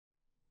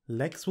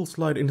Lex will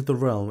slide into the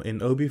realm in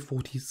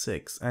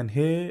OB46, and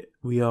here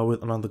we are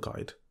with another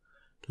guide.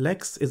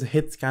 Lex is a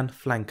hit scan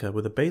flanker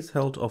with a base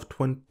health of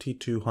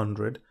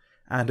 2200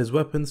 and his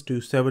weapons do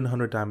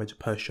 700 damage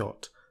per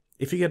shot.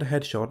 If you get a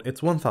headshot,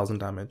 it's 1000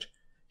 damage.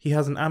 He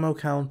has an ammo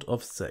count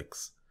of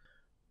 6.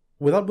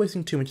 Without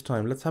wasting too much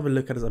time, let's have a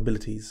look at his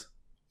abilities.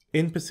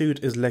 In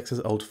Pursuit is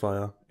Lex's ult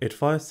fire. It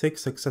fires 6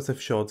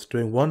 successive shots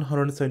doing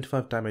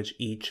 175 damage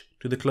each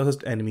to the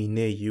closest enemy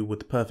near you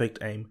with perfect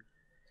aim.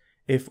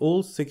 If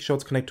all 6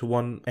 shots connect to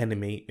one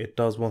enemy, it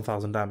does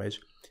 1000 damage.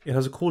 It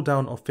has a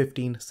cooldown of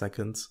 15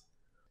 seconds.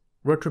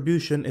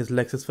 Retribution is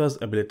Lex's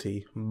first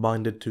ability,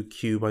 binded to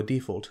Q by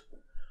default.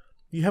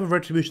 You have a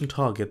retribution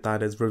target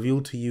that is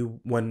revealed to you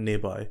when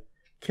nearby.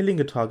 Killing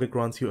a target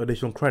grants you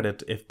additional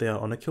credit if they are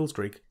on a kill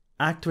streak.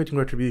 Activating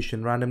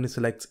Retribution randomly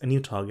selects a new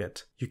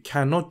target. You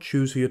cannot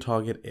choose who your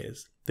target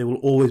is. They will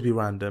always be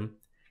random.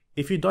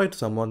 If you die to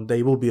someone,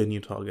 they will be a new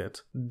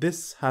target.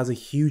 This has a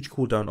huge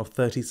cooldown of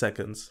 30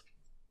 seconds.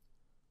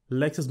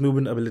 Lex's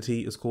movement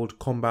ability is called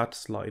Combat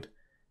Slide.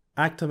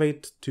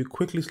 Activate to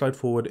quickly slide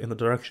forward in the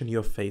direction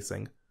you're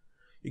facing.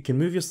 You can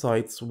move your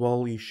sights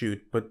while you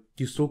shoot, but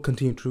you still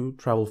continue to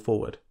travel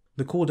forward.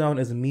 The cooldown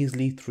is a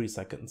measly 3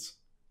 seconds.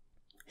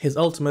 His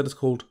ultimate is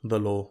called The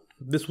Law.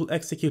 This will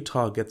execute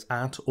targets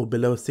at or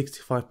below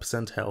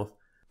 65% health.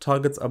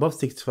 Targets above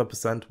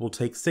 65% will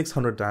take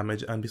 600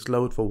 damage and be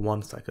slowed for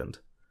 1 second.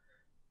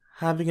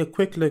 Having a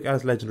quick look at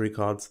his legendary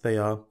cards, they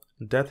are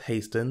Death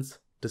Hastens,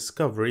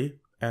 Discovery,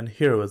 and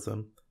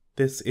Heroism.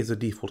 This is a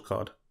default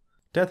card.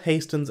 Death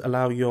Hastens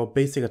allow your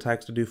basic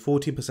attacks to do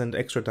 40%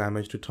 extra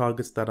damage to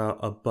targets that are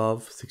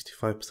above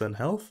 65%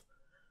 health.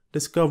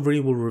 Discovery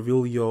will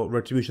reveal your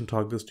retribution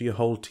targets to your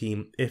whole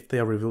team if they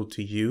are revealed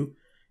to you.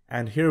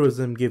 And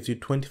Heroism gives you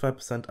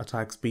 25%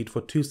 attack speed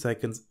for 2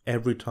 seconds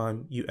every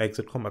time you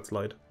exit Combat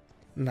Slide.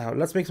 Now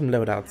let's make some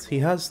loadouts. He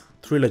has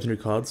 3 legendary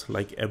cards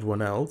like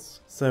everyone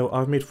else, so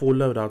I've made 4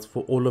 loadouts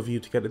for all of you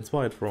to get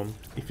inspired from.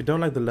 If you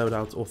don't like the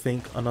loadouts or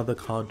think another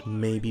card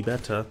may be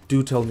better,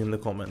 do tell me in the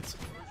comments.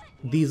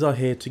 These are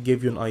here to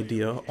give you an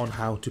idea on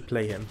how to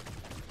play him.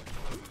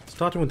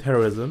 Starting with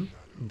Heroism,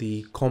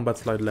 the Combat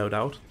Slide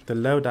loadout. The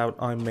loadout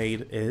I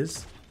made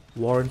is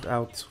Warrant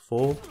Out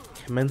 4,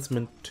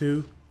 Commencement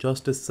 2,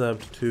 Justice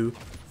Served 2,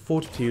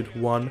 Fortitude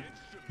 1,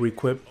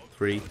 Requip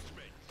 3.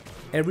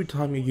 Every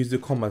time you use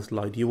your Combat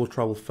Slide, you will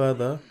travel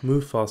further,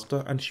 move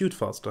faster, and shoot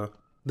faster.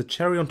 The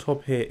cherry on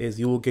top here is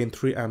you will gain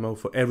 3 ammo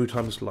for every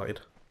time you slide.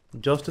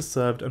 Justice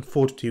Served and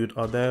Fortitude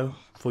are there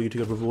for you to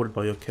get rewarded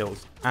by your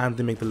kills, and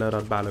they make the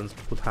loadout balanced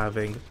with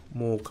having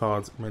more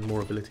cards and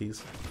more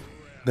abilities.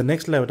 The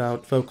next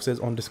loadout focuses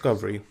on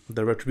Discovery,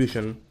 the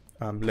Retribution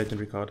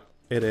legendary card.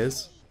 It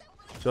is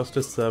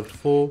Justice Served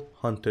 4,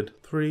 Hunted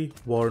 3,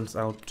 Warrants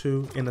Out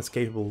 2,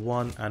 Inescapable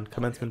 1, and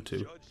Commencement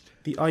 2.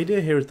 The idea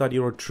here is that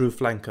you're a true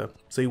flanker,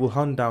 so you will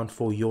hunt down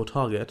for your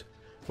target.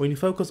 When you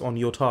focus on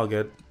your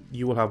target,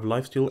 you will have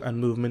lifesteal and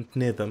movement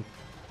near them.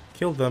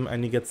 Kill them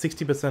and you get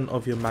 60%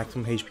 of your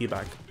maximum HP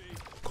back.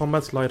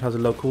 Combat Slide has a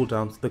low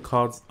cooldown, so the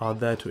cards are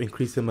there to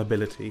increase your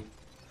mobility.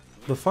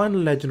 The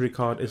final legendary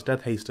card is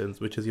Death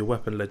Hastens, which is your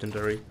weapon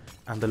legendary,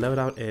 and the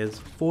loadout is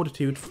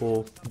Fortitude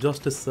 4,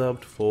 Justice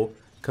Served 4,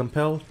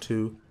 Compel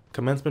 2,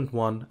 Commencement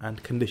 1,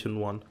 and Condition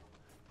 1.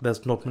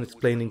 There's not much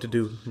explaining to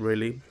do,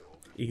 really.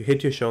 You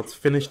hit your shots,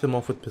 finish them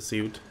off with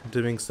Pursuit.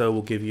 Doing so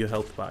will give you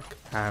health back,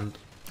 and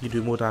you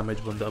do more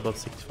damage when they're above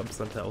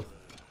 65% health.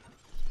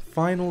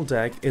 Final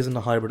deck isn't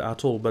a hybrid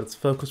at all, but it's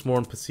focused more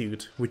on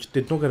Pursuit, which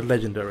did not get a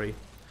legendary.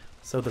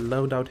 So the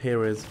loadout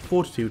here is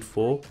Fortitude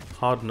 4,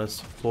 Hardness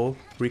 4,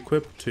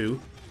 Requip 2,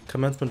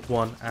 Commencement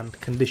 1, and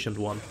Conditioned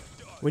 1.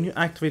 When you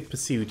activate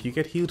Pursuit, you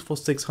get healed for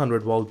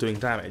 600 while doing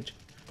damage.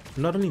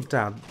 Not only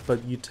that,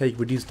 but you take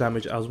reduced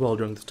damage as well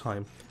during this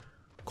time.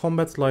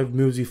 Combat Slide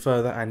moves you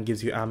further and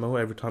gives you ammo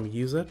every time you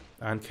use it,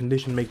 and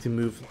Condition makes you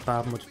move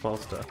that much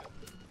faster.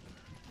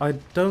 I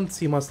don't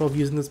see myself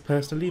using this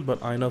personally,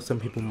 but I know some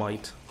people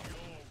might.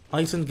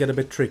 Items get a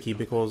bit tricky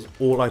because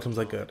all items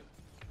are good.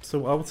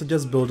 So I would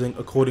suggest building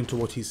according to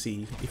what you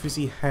see. If you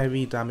see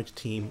heavy damage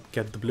team,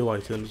 get the blue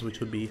items, which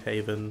would be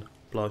Haven,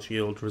 Blast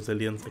Shield,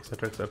 Resilience,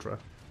 etc, etc.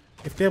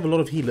 If they have a lot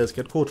of healers,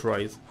 get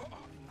Cauterize.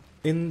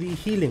 In the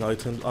healing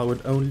items, I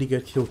would only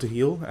get Kill to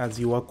Heal, as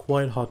you are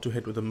quite hard to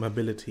hit with a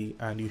mobility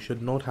and you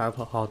should not have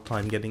a hard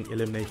time getting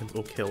eliminations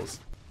or kills.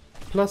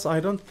 Plus, I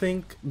don't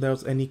think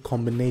there's any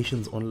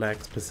combinations on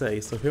Lex per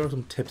se, so here are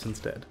some tips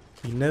instead.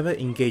 You never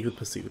engage with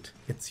Pursuit,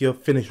 it's your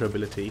finisher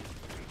ability.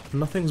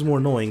 Nothing's more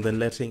annoying than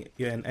letting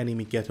an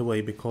enemy get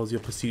away because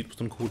your Pursuit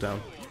was on cooldown.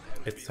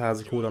 It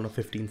has a cooldown of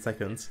 15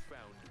 seconds.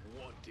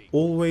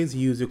 Always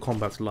use your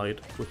Combat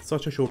Slide. With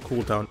such a short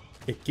cooldown,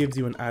 it gives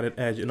you an added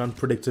edge in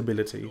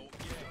unpredictability.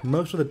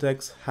 Most of the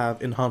decks have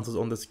enhancers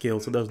on the skill,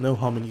 so there's no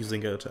harm in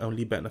using it,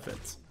 only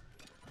benefits.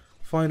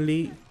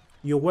 Finally,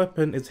 your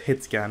weapon is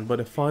hit scan, but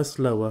it fires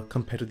slower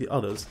compared to the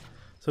others,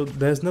 so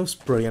there's no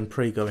spray and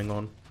pray going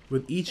on.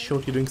 With each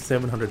shot you're doing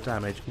 700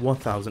 damage,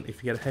 1000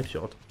 if you get a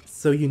headshot,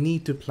 so you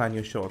need to plan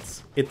your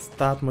shots. It's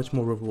that much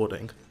more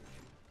rewarding.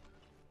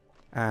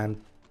 And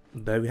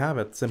there we have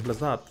it, simple as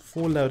that.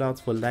 4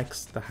 loadouts for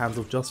Lex, the Hands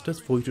of Justice,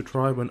 for you to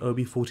try when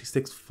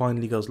OB46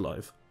 finally goes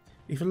live.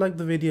 If you liked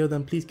the video,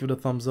 then please give it a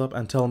thumbs up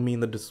and tell me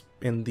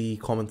in the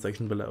comment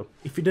section below.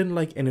 If you didn't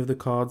like any of the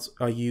cards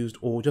I used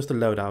or just a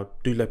loadout,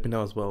 do let me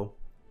know as well.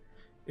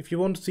 If you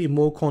want to see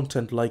more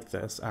content like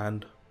this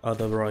and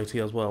other variety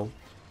as well,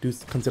 do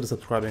consider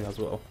subscribing as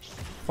well.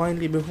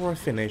 Finally, before I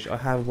finish, I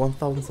have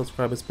 1000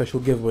 subscribers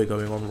special giveaway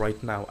going on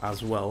right now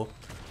as well.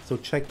 So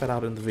check that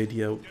out in the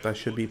video that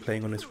should be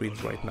playing on the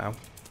screens right now.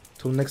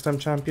 Till next time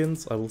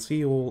champions, I will see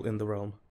you all in the realm.